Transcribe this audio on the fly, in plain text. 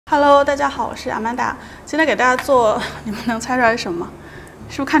Hello， 大家好，我是阿曼达。今天给大家做，你们能猜出来是什么？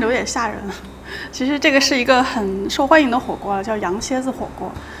是不是看着有点吓人？其实这个是一个很受欢迎的火锅了，叫羊蝎子火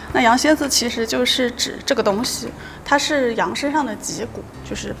锅。那羊蝎子其实就是指这个东西，它是羊身上的脊骨，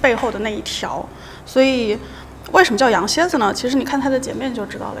就是背后的那一条。所以为什么叫羊蝎子呢？其实你看它的截面就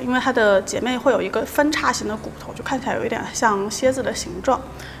知道了，因为它的截面会有一个分叉型的骨头，就看起来有一点像蝎子的形状。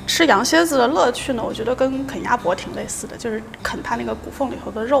吃羊蝎子的乐趣呢，我觉得跟啃鸭脖挺类似的，就是啃它那个骨缝里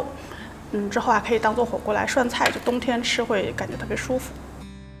头的肉。之后还可以当做火锅来涮菜，就冬天吃会感觉特别舒服。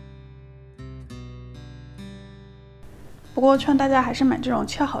不过劝大家还是买这种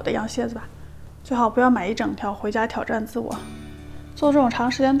切好的羊蝎子吧，最好不要买一整条回家挑战自我。做这种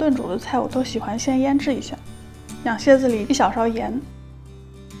长时间炖煮的菜，我都喜欢先腌制一下。羊蝎子里1小勺盐，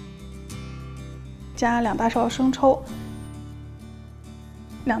加2大勺生抽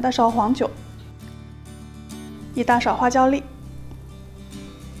，2大勺黄酒，1大勺花椒粒，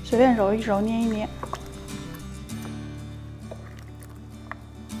随便揉一揉，捏一捏，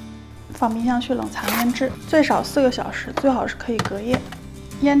放冰箱去冷藏腌制，最少4个小时，最好是可以隔夜。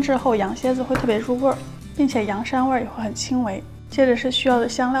腌制后羊蝎子会特别入味儿，并且羊膻味也会很轻微。接着是需要的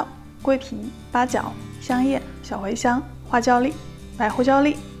香料：桂皮、八角、香叶、小茴香、花椒粒、白胡椒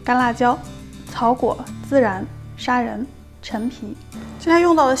粒、干辣椒、草果、孜然、砂仁、陈皮。今天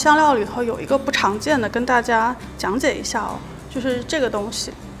用到的香料里头有一个不常见的，跟大家讲解一下哦，就是这个东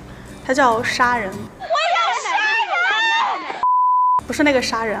西，它叫砂仁。我要砂仁！不是那个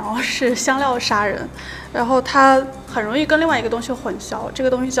杀人哦，是香料砂仁。然后它很容易跟另外一个东西混淆，这个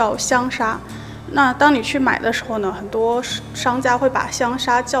东西叫香砂。那当你去买的时候呢，很多商家会把香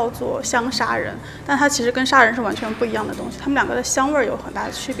砂叫做香砂仁，但它其实跟砂仁是完全不一样的东西，它们两个的香味有很大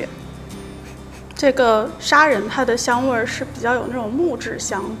的区别。这个砂仁它的香味是比较有那种木质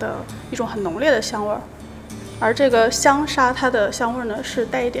香的一种很浓烈的香味，而这个香砂它的香味呢是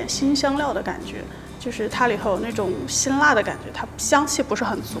带一点辛香料的感觉，就是它里头有那种辛辣的感觉，它香气不是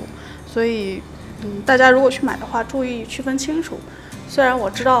很足，所以大家如果去买的话，注意区分清楚。虽然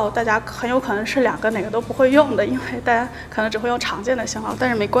我知道大家很有可能是2个哪个都不会用的，因为大家可能只会用常见的香料，但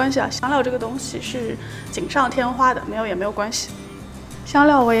是没关系啊，香料这个东西是锦上添花的，没有也没有关系。香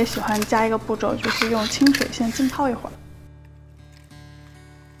料我也喜欢加一个步骤，就是用清水先浸泡一会儿。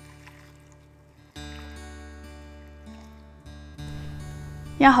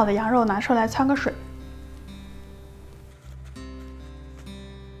腌好的羊肉拿出来汆个水，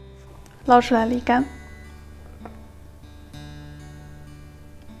捞出来沥干。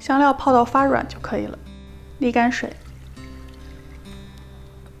香料泡到发软就可以了，沥干水。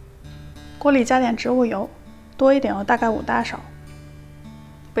锅里加点植物油，多一点哦，大概5大勺。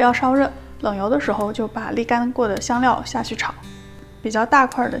不要烧热，冷油的时候就把沥干过的香料下去炒。比较大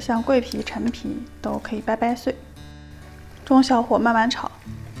块的，像桂皮、陈皮都可以掰碎。中小火慢慢炒。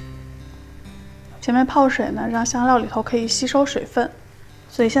前面泡水呢，让香料里头可以吸收水分，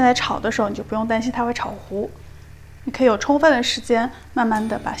所以现在炒的时候你就不用担心它会炒糊。你可以有充分的时间，慢慢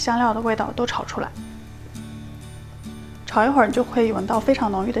的把香料的味道都炒出来。炒一会儿，你就可以闻到非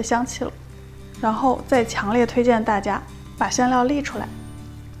常浓郁的香气了。然后再强烈推荐大家把香料沥出来，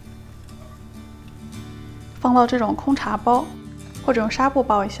放到这种空茶包或者用纱布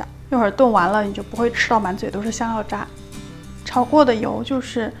包一下。一会儿炖完了，你就不会吃到满嘴都是香料渣。炒过的油就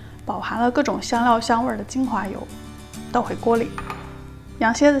是饱含了各种香料香味的精华油，倒回锅里。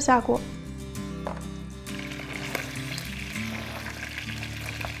羊蝎子下锅。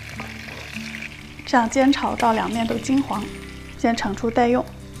这样煎炒到2面都金黄，先盛出待用。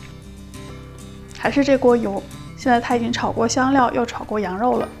还是这锅油，现在它已经炒过香料，又炒过羊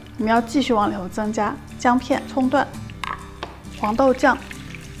肉了。我们要继续往里头增加姜片、葱段、黄豆酱、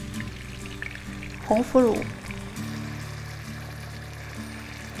红腐乳、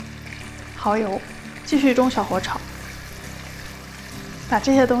蚝油，继续中小火炒，把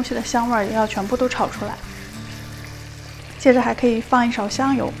这些东西的香味也要全部都炒出来。接着还可以放1勺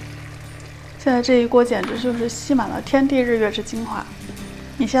香油。现在这一锅简直就是吸满了天地日月之精华，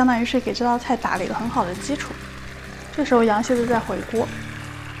你相当于是给这道菜打了一个很好的基础。这时候羊蝎子再回锅，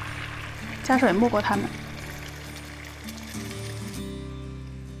加水没过它们，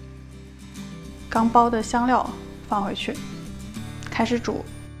刚包的香料放回去，开始煮。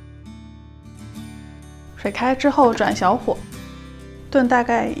水开之后转小火，炖大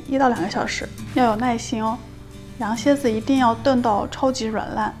概1到2个小时，要有耐心哦。羊蝎子一定要炖到超级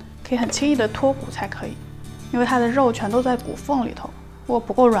软烂，可以很轻易的脱骨才可以，因为它的肉全都在骨缝里头。如果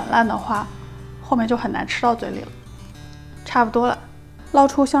不够软烂的话，后面就很难吃到嘴里了。差不多了，捞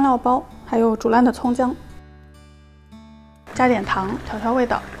出香料包，还有煮烂的葱姜，加点糖调调味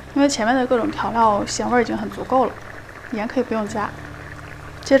道，因为前面的各种调料咸味已经很足够了，盐可以不用加。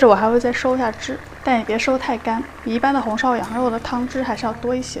接着我还会再收一下汁，但也别收太干，比一般的红烧羊肉的汤汁还是要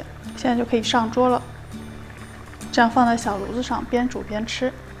多一些。现在就可以上桌了，这样放在小炉子上边煮边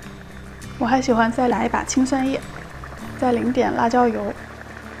吃。我还喜欢再来一把青蒜叶，再淋点辣椒油，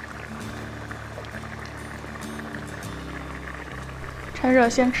趁热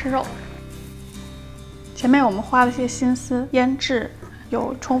先吃肉。前面我们花了些心思腌制，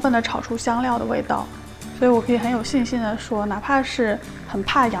有充分的炒出香料的味道，所以我可以很有信心的说，哪怕是很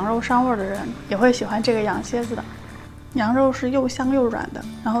怕羊肉膻味的人，也会喜欢这个羊蝎子的。羊肉是又香又软的，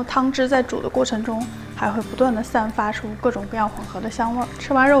然后汤汁在煮的过程中还会不断的散发出各种各样混合的香味。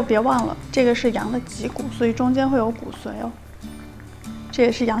吃完肉别忘了，这个是羊的脊骨，所以中间会有骨髓哦。这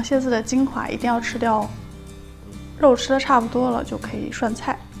也是羊蝎子的精华，一定要吃掉哦。肉吃的差不多了，就可以涮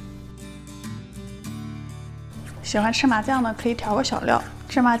菜。喜欢吃麻酱的可以调个小料：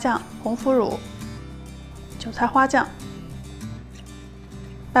芝麻酱、红腐乳、韭菜花酱，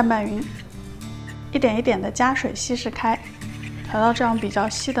拌拌匀。一点一点的加水稀释开，调到这样比较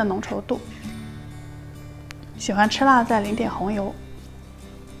稀的浓稠度。喜欢吃辣再淋点红油，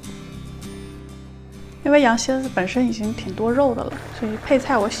因为羊蝎子本身已经挺多肉的了，所以配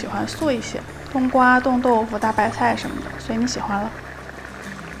菜我喜欢素一些，冬瓜、冻豆腐、大白菜什么的，随你喜欢了。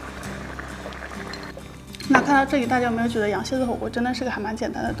那看到这里，大家有没有觉得羊蝎子火锅真的是个还蛮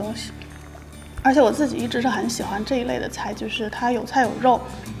简单的东西？而且我自己一直是很喜欢这一类的菜，就是它有菜有肉，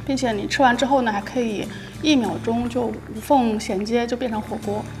并且你吃完之后呢，还可以1秒钟就无缝衔接，就变成火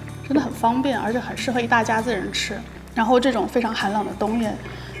锅，真的很方便，而且很适合一大家子人吃。然后这种非常寒冷的冬夜，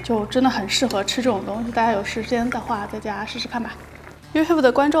就真的很适合吃这种东西。大家有时间的话，在家试试看吧。YouTube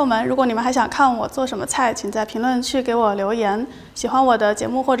的观众们，如果你们还想看我做什么菜，请在评论区给我留言。喜欢我的节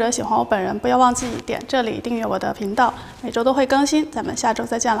目或者喜欢我本人，不要忘记点这里订阅我的频道，每周都会更新。咱们下周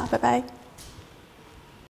再见了，拜拜。